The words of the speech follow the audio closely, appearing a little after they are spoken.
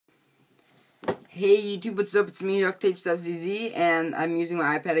Hey YouTube, what's up? It's me, Duct Tape Stuff ZZ, and I'm using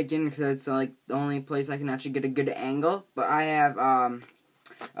my iPad again because it's like the only place I can actually get a good angle. But I have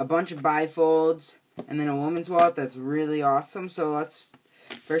a bunch of bifolds and then a woman's wallet that's really awesome. So let's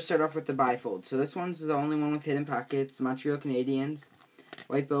first start off with the bifold. So this one's the only one with hidden pockets, Montreal Canadiens,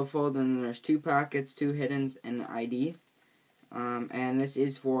 white billfold, and then there's 2 pockets, 2 hiddens, and an ID. And this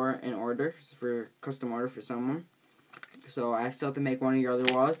is for an order, it's for custom order for someone. So I still have to make one of your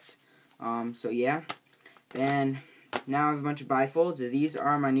other wallets. So yeah, then now I have a bunch of bifolds. These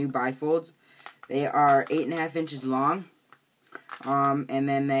are my new bifolds. They are 8.5 inches long, and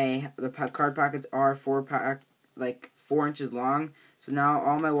then the card pockets are 4 inches long. So now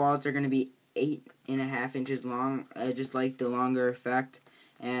all my wallets are going to be 8.5 inches long. I just like the longer effect,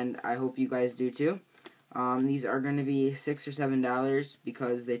 and I hope you guys do too. These are going to be $6 or $7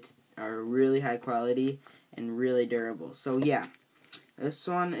 because they are really high quality and really durable. So yeah. This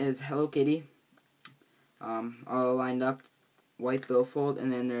one is Hello Kitty, all lined up, white billfold,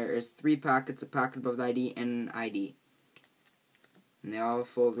 and then there is 3 pockets, a pocket above the ID, and an ID. And they all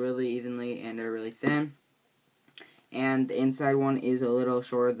fold really evenly and are really thin. And the inside one is a little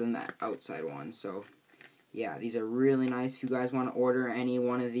shorter than the outside one. So, yeah, these are really nice. If you guys want to order any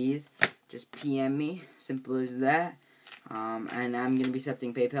one of these, just PM me. Simple as that. And I'm going to be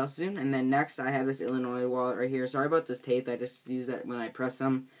accepting PayPal soon. And then next, I have this Illinois wallet right here. Sorry about this tape. I just use that when I press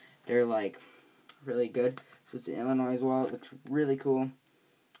them. They're, like, really good. So it's an Illinois wallet. Looks really cool.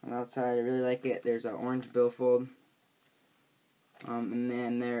 On the outside, I really like it. There's an orange billfold. And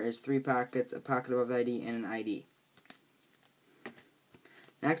then there is 3 pockets, a pocket above the ID, and an ID.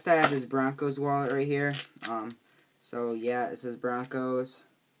 Next, I have this Broncos wallet right here. So, yeah, it says Broncos.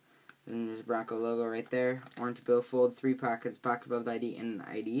 And there's a Bronco logo right there. Orange billfold, 3 pockets, pocket above the ID, and an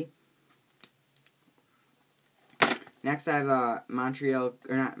ID. Next, I have a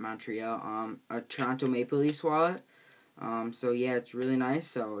a Toronto Maple Leafs wallet. So yeah, it's really nice.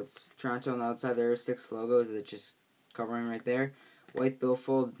 So it's Toronto on the outside. There are 6 logos that's just covering right there. White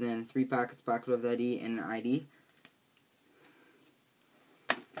billfold, then 3 pockets, pocket above the ID, and an ID.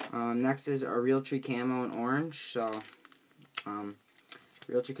 Next is a Realtree camo in orange. So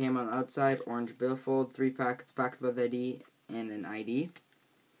Realtree camo on the outside, orange billfold, 3 pockets, pocket above the ID, and an ID.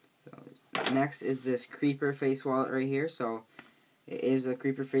 So next is this creeper face wallet right here. So it is a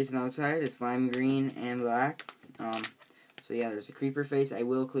creeper face on the outside. It's lime green and black. So yeah, there's a creeper face. I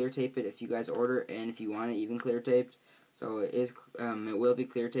will clear tape it if you guys order, and if you want it even clear taped. So it is. It will be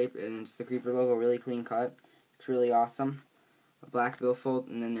clear taped, and it's the creeper logo, really clean cut. It's really awesome. A black billfold,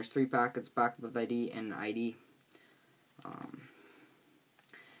 and then there's 3 pockets, pocket above the ID, and an ID.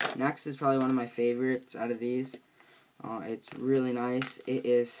 Next is probably one of my favorites out of these. It's really nice. It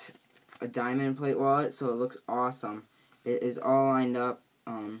is a diamond plate wallet, so it looks awesome. It is all lined up,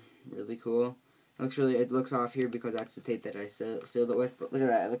 really cool. It looks off here because that's the tape that I sealed it with. But look at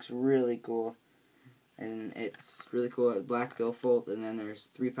that, it looks really cool, and it's really cool. Black billfold, and then there's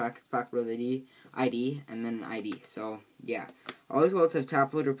 3 pockets, pocket above the ID, and then an ID. So yeah, all these wallets have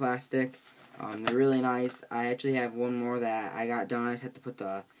top loader plastic. They're really nice. I actually have one more that I got done. I just had to put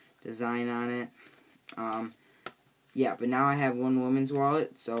the design on it. Yeah, but now I have one woman's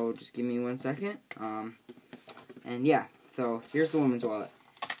wallet, so just give me 1 second. And yeah, so here's the woman's wallet.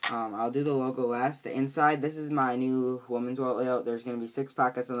 I'll do the logo last. The inside, this is my new woman's wallet layout. There's going to be 6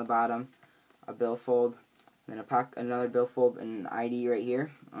 pockets on the bottom, a billfold, then another billfold, and an ID right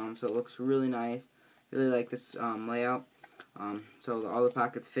here. So it looks really nice. Really like this layout. So all the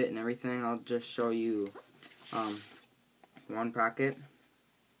pockets fit and everything. I'll just show you one pocket.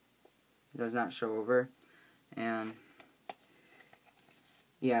 It does not show over. And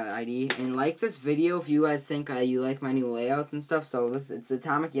yeah, the ID. And like this video if you guys think you like my new layout and stuff. So it's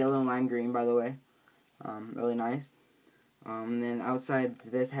atomic yellow and lime green, by the way. Really nice. And then outside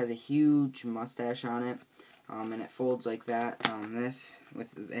this has a huge mustache on it. And it folds like that.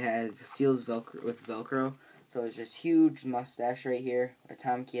 It has seals with Velcro. So it's just huge mustache right here,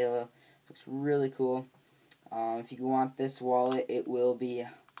 atomic yellow. Looks really cool. If you want this wallet, it will be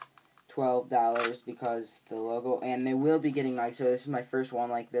 $12 because the logo, and they will be getting nicer. This is my first one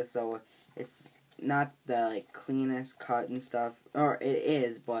like this, so it's not the cleanest cut and stuff, or it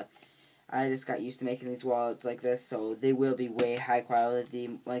is, but I just got used to making these wallets like this, so they will be way high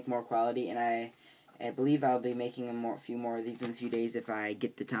quality, more quality, and I believe I'll be making a few more of these in a few days if I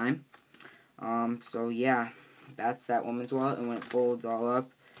get the time. So yeah, that's that woman's wallet, and when it folds all up,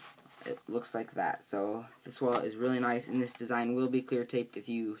 it looks like that. So this wallet is really nice, and this design will be clear taped if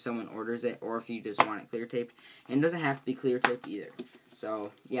someone orders it, or if you just want it clear taped. And it doesn't have to be clear taped either.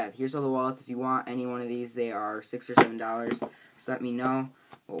 So yeah, here's all the wallets. If you want any one of these, they are $6 or $7. So let me know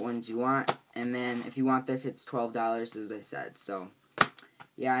what ones you want, And then if you want this, it's $12, as I said. So,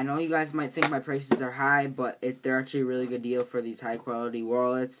 yeah, I know you guys might think my prices are high, but they're actually a really good deal for these high-quality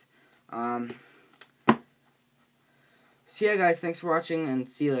wallets. So, yeah, guys, thanks for watching, and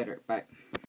see you later. Bye.